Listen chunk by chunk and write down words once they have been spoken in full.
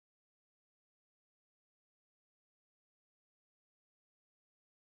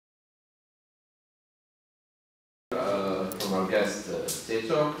guest TED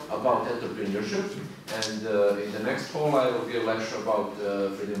Talk about entrepreneurship, and in the next call I will give a lecture about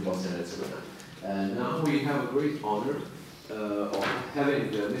freedom Bosnia and Herzegovina. And now we have a great honor of having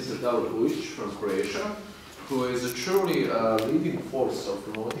Mr. Davor Huić from Croatia, who is a truly leading force of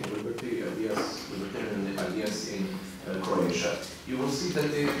promoting libertarian ideas in Croatia. You will see that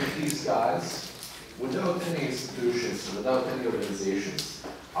these guys, without any institutions, without any organizations,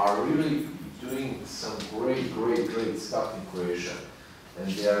 are really doing some great stuff in Croatia. And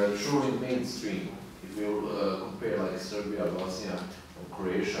they are truly mainstream. If you compare like Serbia, Bosnia, and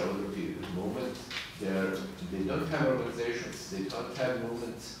Croatia, liberty movement, they don't have organizations, they don't have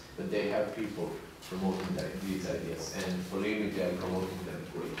movements, but they have people promoting these ideas. And believe me, they are promoting them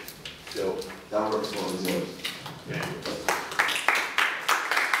great. So, that works well as well. Yeah.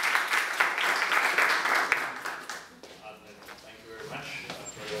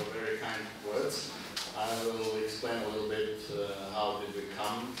 I will explain a little bit how did we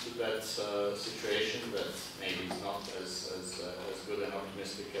come to that situation that maybe is not as good and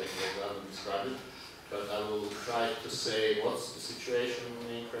optimistic as Davor described it, but I will try to say what's the situation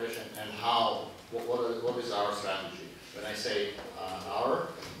in Croatia and how, what is our strategy. When I say our,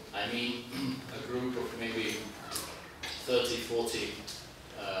 I mean a group of maybe 30, 40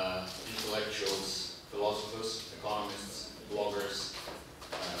 intellectuals, philosophers, economists, bloggers,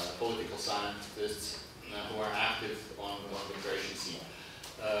 political scientists who are active on the Croatian scene.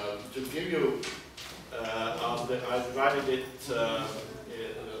 To give you, I divided it,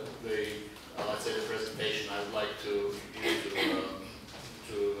 let's say the presentation. I would like to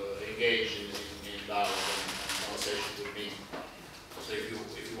engage in dialogue and conversation with me. So if you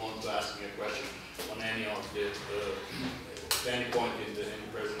want to ask me a question on any of at any point in the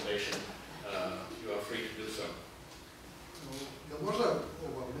presentation, you are free to do so. Možda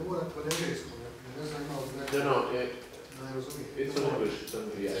ne morate od engleskog, ne znam imao nekako da ne razumijem. It's in English, it's in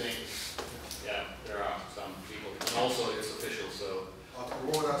English. Yeah, there are some people, and also it's official, so... Ako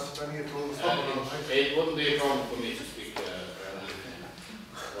mora se da nije to slobodno... It wouldn't be a problem for me to speak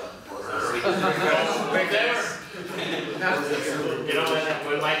you know,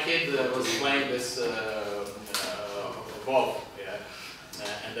 when my kid was playing this ball,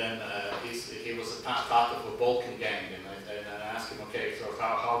 and then he was a part of a Balkan gang, and I asked him, okay, so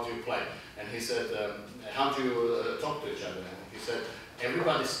how do you play? And he said, how do you talk to each other? And he said,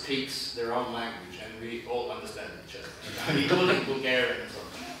 everybody speaks their own language, and we all understand each other. Including Bulgarian and so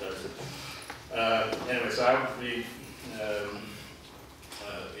on. Anyway, so I would be,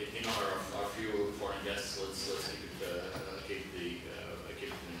 in honor of our few foreign guests, let's keep the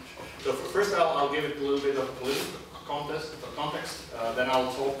image. So first I'll give it a little bit of political context, then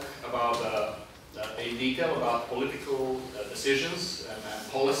I'll talk about in detail about political decisions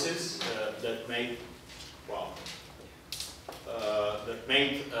and policies that made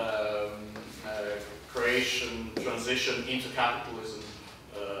Croatian transition into capitalism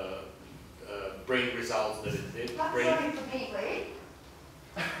bring results that it did. Sorry for being late.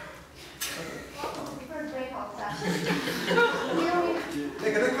 Welcome to the first breakout session.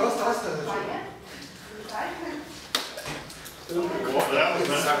 Neka ostane.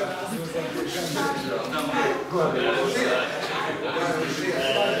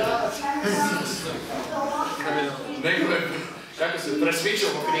 Kako se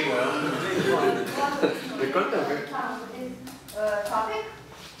presvičamo krivo, jel? Topic.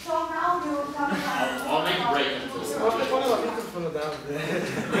 So now we will talk about... I'll make a break until...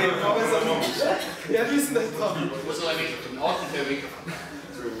 Ja mislim da je to. Uzela mikrofon, otmite mikrofon.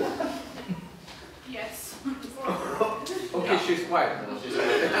 Yes. Okay, she's quiet now.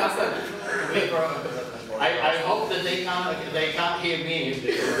 I hope that they can't hear me.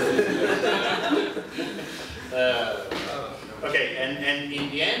 Okay, and in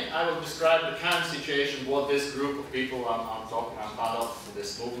the end, I will describe the current situation, what this group of people I'm part of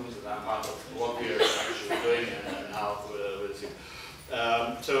this movement, and I'm part of what we are actually doing and how we'll see.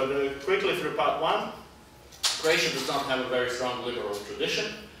 So quickly through part one, Croatia does not have a very strong liberal tradition,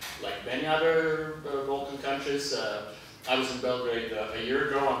 like many other Balkan countries. I was in Belgrade a year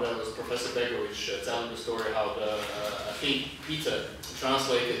ago, and there was Professor Begović telling the story how I think Peter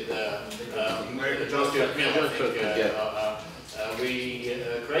translated John Stuart Mill.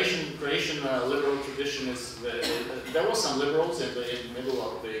 Croatian liberal tradition is, there was some liberals in the middle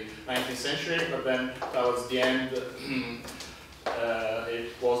of the 19th century, but then towards the end it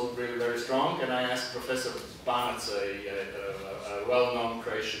wasn't really very strong, and I asked Professor Banac, a well-known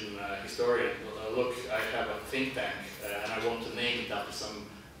Croatian historian, look, I have a think tank and I want to name it after some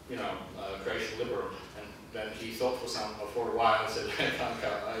you know, Croatian liberal. And then he thought for a while and said,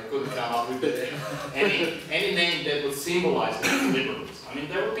 I couldn't come up with any name that would symbolize liberalism. I mean,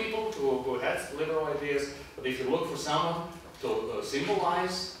 there were people who had liberal ideas, but if you look for someone to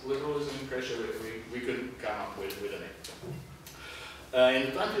symbolize liberalism in Croatia, we couldn't come up with a name. In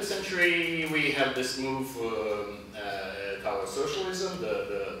the 20th century, we have this move towards socialism.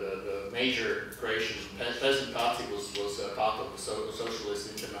 The major Croatian peasant party was part of the Socialist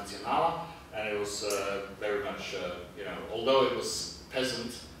Internationale, and it was very much, you know, although it was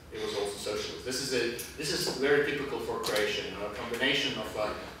peasant, it was also socialist. This is very typical for Croatia, you know, a combination of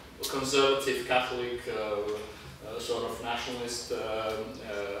a conservative Catholic sort of nationalist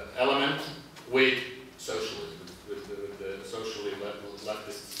element with socialism, with the socially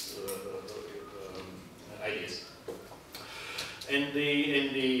leftist ideas. In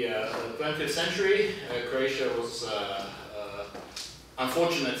the 20th century, Croatia was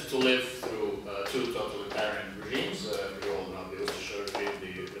unfortunate to live through two totalitarian regimes. We all know the Ustaša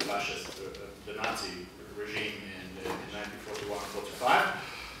regime, the fascist, the Nazi regime in 1941-45,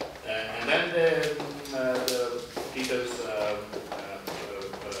 and then the Tito's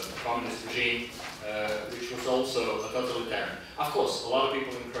communist regime, which was also a totalitarian. Of course, a lot of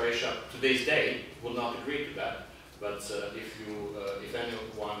people in Croatia to this day will not agree to that. But if any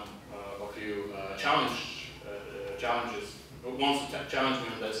one of you wants to challenge me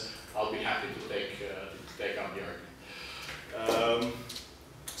on this, I'll be happy to take up the argument.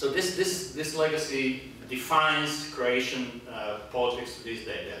 So this legacy defines Croatian politics to this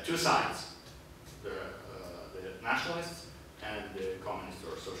day. There are two sides: the nationalists and the communists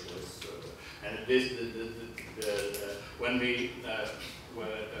or socialists. And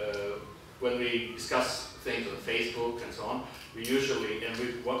when we discuss things on Facebook and so on, we usually, and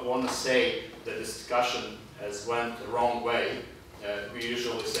we want to say that the discussion has went the wrong way, we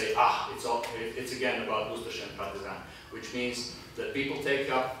usually say, it's again about Ustaša and Partizan, which means that people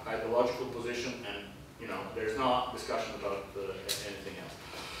take up ideological position and, you know, there's no discussion about anything else.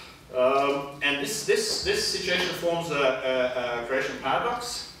 And this situation forms a Croatian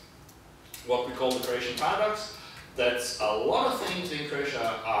paradox, what we call the Croatian paradox, that a lot of things in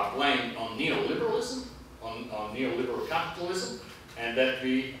Croatia are blamed on neoliberalism, on neoliberal capitalism, and that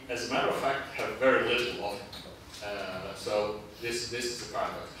we, as a matter of fact, have very little of it. So this is a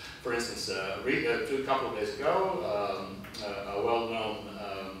paradox. For instance, a couple of days ago, a well-known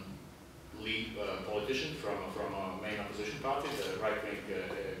lead politician from a main opposition party, the right-wing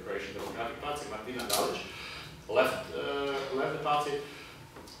Croatian Democratic Party, Martina Dalic, left the party,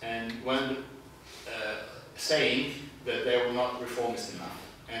 and when saying that they were not reformist enough.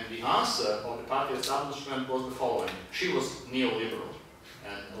 And the answer of the party establishment was the following: she was neoliberal,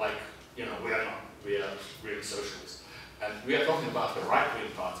 and like, you know, we are not, we are really socialist. And we are talking about the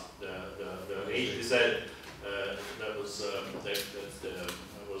right-wing party, the HDZ that was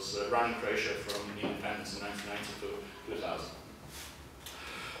running Croatia from independence in 1990 to 2000.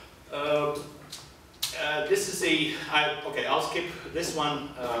 This is okay, I'll skip this one.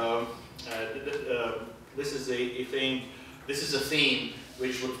 This is a theme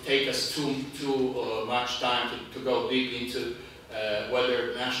which would take us too much time to go deep into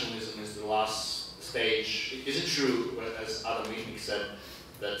whether nationalism is the last stage. Is it true, as Adam Michnik said,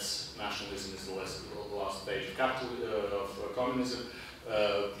 that nationalism is the last stage of communism?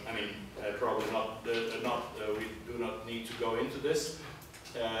 I mean, probably not. We do not need to go into this.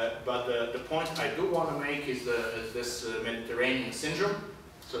 But the point I do want to make is this Mediterranean syndrome.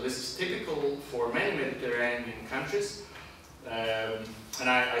 So this is typical for many Mediterranean countries. And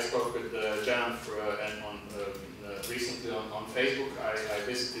I spoke with Jan recently on Facebook. I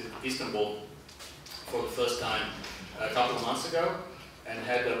visited Istanbul for the first time a couple of months ago and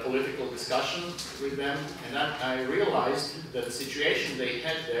had a political discussion with them. And then I realized that the situation they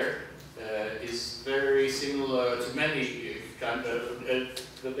had there is very similar to many countries,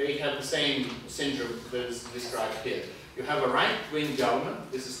 that they have the same syndrome that is described here. You have a right-wing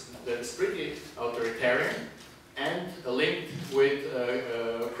government that is pretty authoritarian and linked with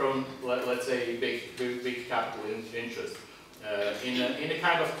let's say big capital interest in a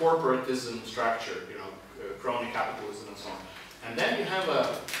kind of corporatism structure, you know, crony capitalism and so on. And then you have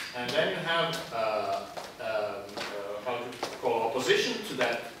how to call opposition to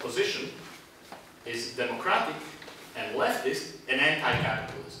that position is democratic and leftist and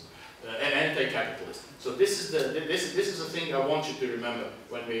anti-capitalist, So this is the thing I want you to remember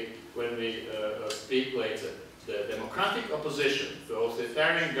when we speak later. The democratic opposition to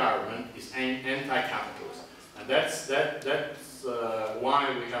authoritarian government is anti-capitalist, and that's why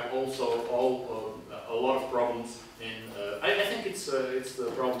we have also all a lot of problems in. I think it's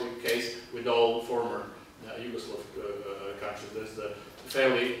probably the case with all former Yugoslav countries. There's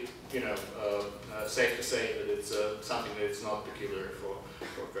fairly, safe to say that it's something that it's not peculiar for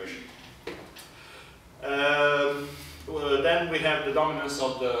Croatia. Then we have the dominance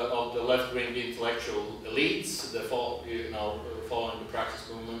of the left-wing intellectual elites, following the praxis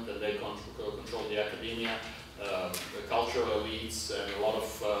movement, and they control the academia, the cultural elites, and a lot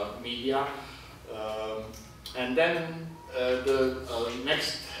of media. And then the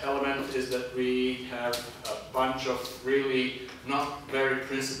next element is that we have a bunch of really not very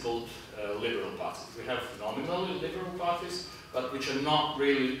principled liberal parties. We have nominally liberal parties, but which are not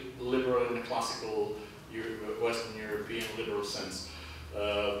really liberal in the classical Western European liberal sense.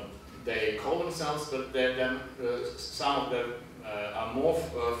 They call themselves, but some of them are more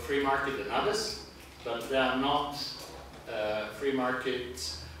free market than others, but they are not free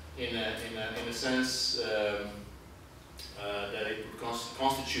market in a sense that it would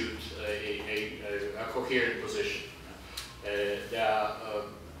constitute a coherent position. They are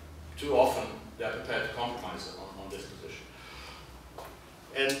too often prepared to compromise on this position.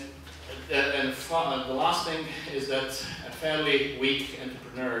 And the last thing is that a fairly weak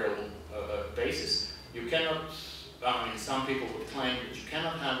entrepreneurial basis. You cannot, some people would claim that you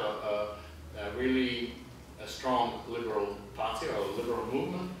cannot have a really strong liberal party or a liberal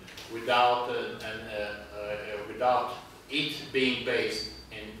movement without without it being based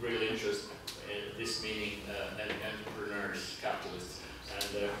in real interest, this meaning entrepreneurs, capitalists.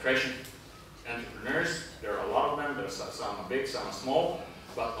 And Croatian entrepreneurs, there are a lot of them, some are big, some are small,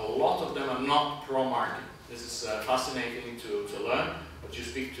 but a lot of them are not pro-market. This is fascinating to learn, but you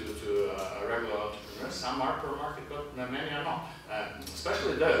speak to a regular entrepreneur, some are pro-market, but many are not.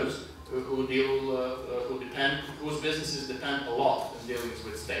 Especially those who whose businesses depend a lot on dealing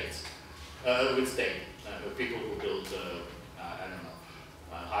with states, people who build,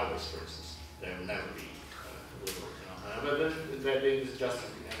 highways, for instance. They will never be liberal, but that is just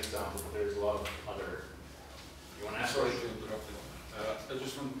an example. There's a lot of other. You want to ask? Sorry to interrupt you. I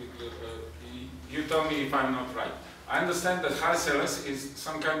just want to be clear. You tell me if I'm not right. I understand that HSLS is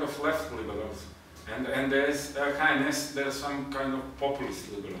some kind of left liberals, and there's HNS, there's some kind of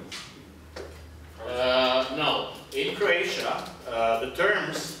populist liberals. No. In Croatia, the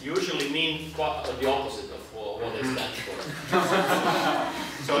terms usually mean the opposite of what they stand for.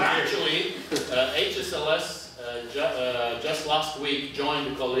 So actually, HSLS just last week joined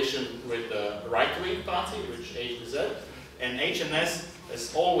the coalition with the right-wing party, which HDZ, and HNS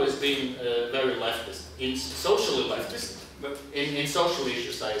has always been very leftist, socially leftist. In social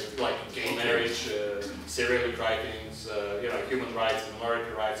issues, like gay marriage, Cyrillic writings, human rights,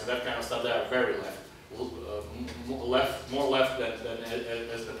 minority rights, that kind of stuff, they are very left, more left than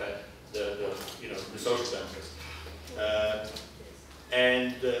the social democrats.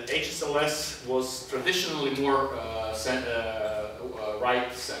 And HSLS was traditionally more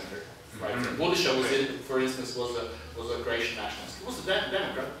right-centered. Right. Budiša was, for instance, was a Croatian nationalist. He was a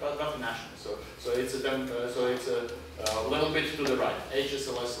Democrat, but not a nationalist. So it's a little bit to the right.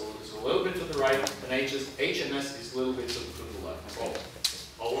 HSLS is a little bit to the right, and HNS is a little bit to the left. Oh,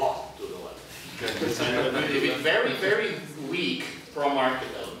 a lot to the left. With very, very weak pro-market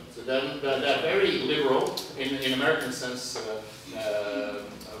elements. So they're very liberal in American sense,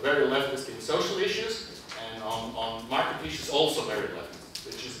 very leftist in social issues, and on market issues also very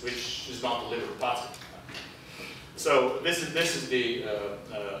leftist, which is not the Liberal Party. So this is the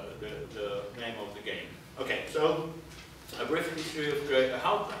name of the game. Okay, so a brief history of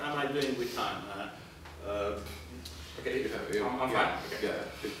how am I doing with time? Okay, I'm fine. Okay.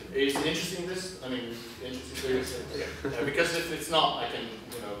 Yeah. Is it interesting this? I mean, interesting for you? Okay. Because if it's not, I can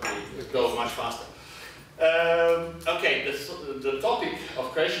go much faster. Okay, the topic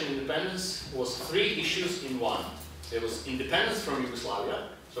of Croatian independence was 3 issues in one. There was independence from Yugoslavia,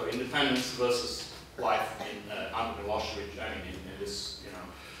 so independence versus life in under Milosevic. I mean, in this,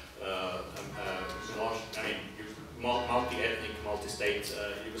 multi-ethnic, multi-state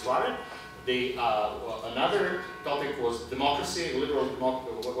Yugoslavia. Another topic was democracy,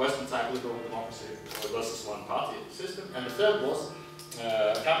 Western-type liberal democracy versus one-party system, and the third was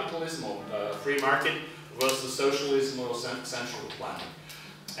capitalism or free market versus socialism or central planning.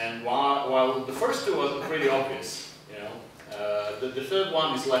 And while the first two are pretty obvious, the third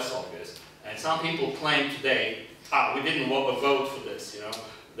one is less obvious. And some people claim today, we didn't vote for this.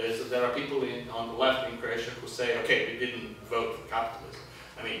 There are people on the left in Croatia who say, okay, we didn't vote for capitalism.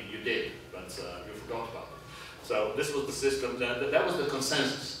 I mean, you did, but you forgot about it. So this was the system, that was the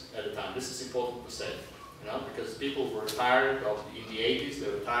consensus at the time. This is important to say. you know, because people were tired of, in the 80s,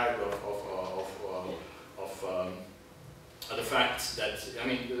 they were tired of the fact that, I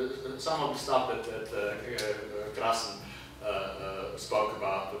mean, some of the stuff that Krasen spoke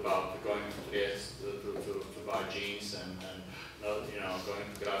about going to Trieste to buy jeans and you know,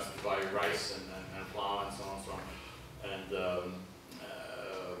 going to Graz to buy rice and flour and so on and so on.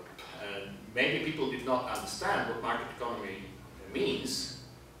 And maybe people did not understand what market economy means,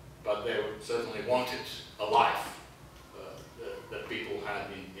 but they certainly wanted a life that people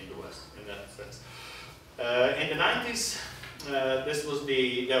had in the West, in that sense. In the 90s, this was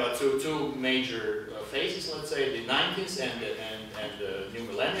there were two major phases, let's say, the 90s and the new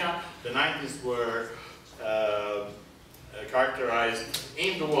millennia. The 90s were characterized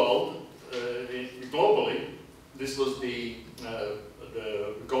in the world, globally. This was the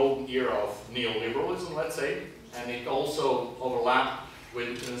golden era of neoliberalism, let's say, and it also overlapped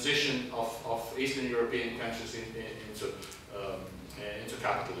with the transition of Eastern European countries into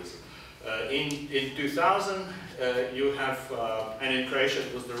capitalism. In 2000, you have, and in Croatia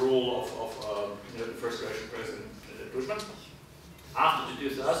it was the rule of the first Croatian president, Tuđman. After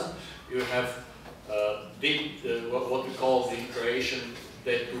 2000, you have what we call the Croatian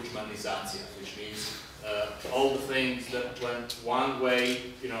detuđmanizacija, which means all the things that went one way,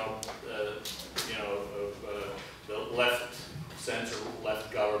 the left,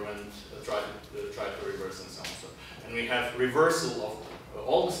 center-left government tried to reverse and so on. And we have reversal of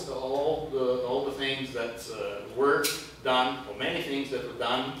all the things that were done, or many things that were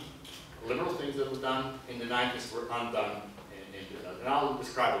done, liberal things that were done in the 90s were undone in 2000. And I'll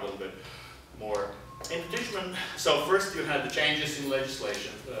describe a little bit more. In Tuđman, so first you had the changes in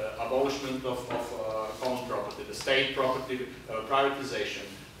legislation, abolishment of common property, the state property, privatization,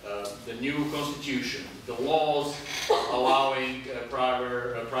 the new constitution, the laws allowing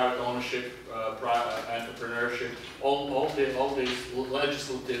private ownership, entrepreneurship, all these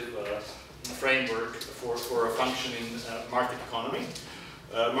legislative framework for a functioning market economy,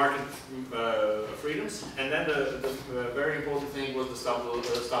 market freedoms, and then the very important thing was the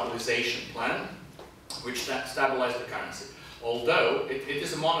stabilization plan, which stabilized the currency. Although it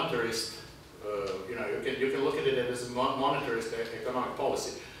is a monetarist, you can look at it as a monetarist economic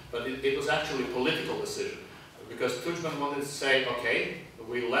policy, but it was actually a political decision, because Tuđman wanted to say, okay,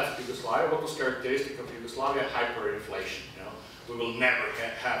 we left Yugoslavia. What was characteristic of Yugoslavia? Hyperinflation. We will never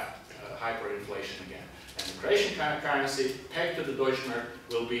have hyperinflation again. And the Croatian currency pegged to the Deutschmark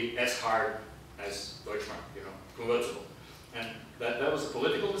will be as hard as Deutschmark, convertible. And that was a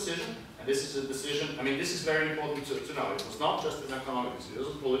political decision. And this is a decision, I mean, this is very important to know. It was not just an economic decision, it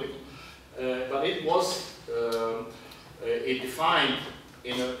was political. But it was, it defined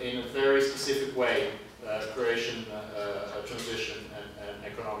in a very specific way Croatian transition and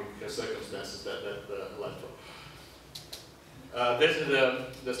economic circumstances that led to. This is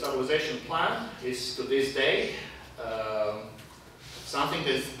the stabilization plan is to this day something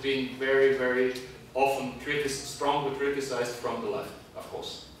that's been very, very often strongly criticized from the left, of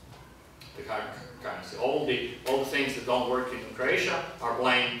course. The currency. All the things that don't work in Croatia are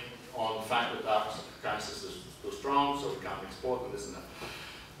blamed on the fact that our currency is too strong, so we can't export and this and that,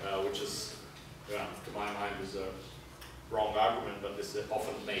 which is, to my mind, is a wrong argument, but it's an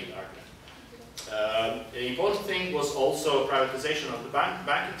often made argument. The important thing was also privatization of the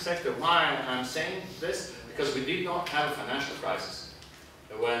banking sector. Why I'm saying this? Because we did not have a financial crisis.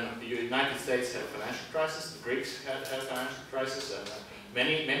 When the United States had a financial crisis, the Greeks had a financial crisis, and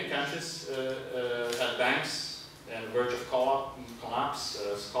many countries had banks on the verge of collapse.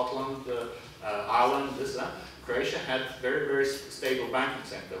 Scotland, Ireland, this and that. Croatia had very, very stable banking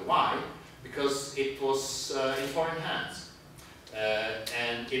sector. Why? Because it was in foreign hands.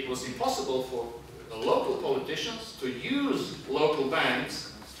 And it was impossible for local politicians to use local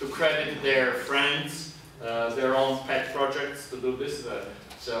banks to credit their friends, their own pet projects, to do this.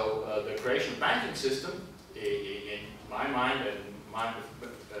 So the Croatian banking system, in my mind and mind of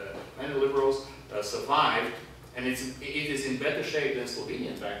many liberals, survived, and it is in better shape than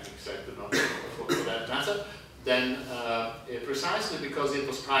Slovenian banking sector, not for that matter, than precisely because it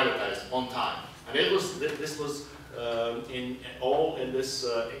was privatized on time. And this was in this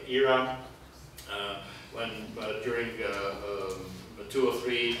era when during 2 or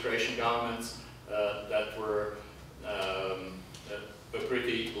 3 Croatian governments that were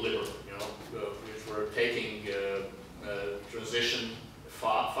pretty liberal, which were taking transition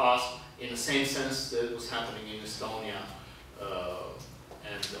fast in the same sense that was happening in Estonia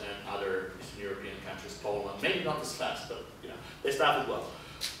and other Eastern European countries, Poland. Maybe not as fast, but they started well.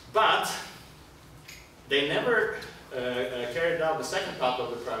 But they never carried out the second part of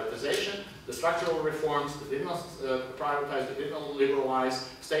the privatization, the structural reforms that did not privatize, that did not liberalize,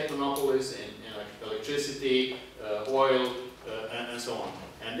 state monopolies in electricity, oil, and so on.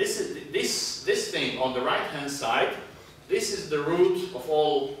 And this thing on the right-hand side, this is the root of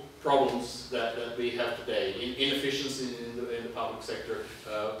all problems that we have today. Inefficiency in the public sector,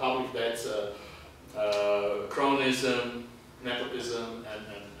 public debts, cronyism, nepotism,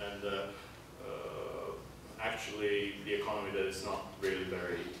 and actually the economy that is not really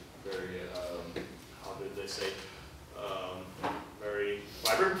very, how did they say, very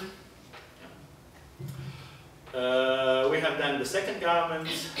vibrant. Yeah. We have then the second government,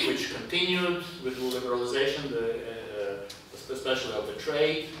 which continued with the liberalization, especially of the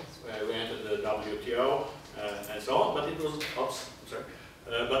trade. We entered the WTO and so on, but it was,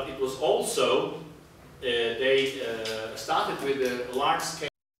 but it was also, they started with a large-scale